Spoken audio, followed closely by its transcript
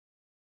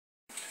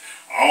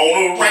On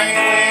a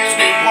rainy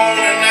Wednesday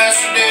morning, that's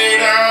the day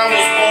that I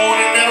was born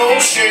in that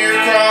old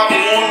sharecrop,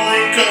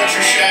 one-room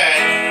country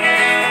shack.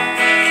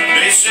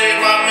 They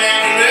said my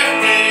mammy left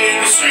me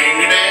the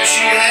same day that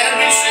she had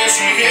me. Said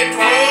she hit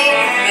the road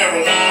and never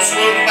once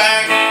looked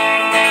back.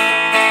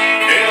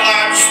 Hell,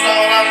 I just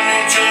thought I'd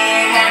mention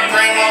my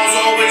grandma's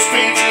always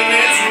pension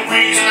is the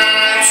reason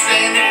I'm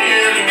standing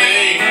here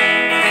today.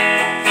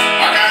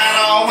 I got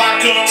all my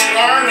country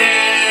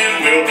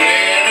learning,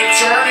 milking and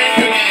churning,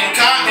 picking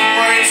cotton,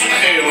 raising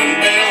hail and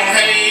baling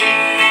hay.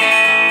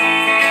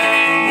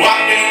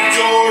 Walked in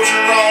Georgia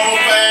on a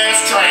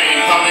fast train,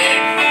 honey.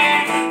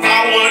 I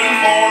wasn't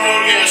born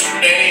till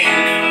yesterday.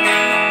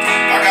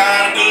 I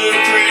got a good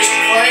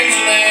Christian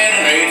raising and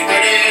an 8th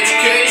grade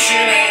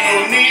education, and no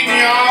needing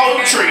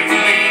y'all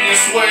treating me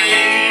this way.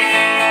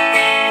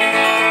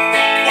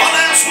 Well,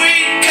 that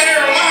sweet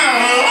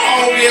Carolina,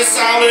 oh, guess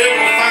I'll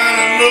ever find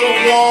another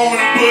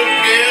woman put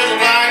together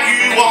like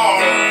you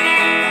are.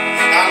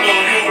 I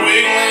love your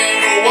wiggling,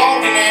 your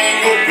walking, and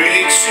your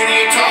big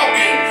city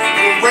talking,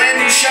 your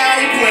brand new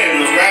shiny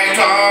Plymouth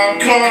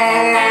ragtop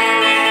car.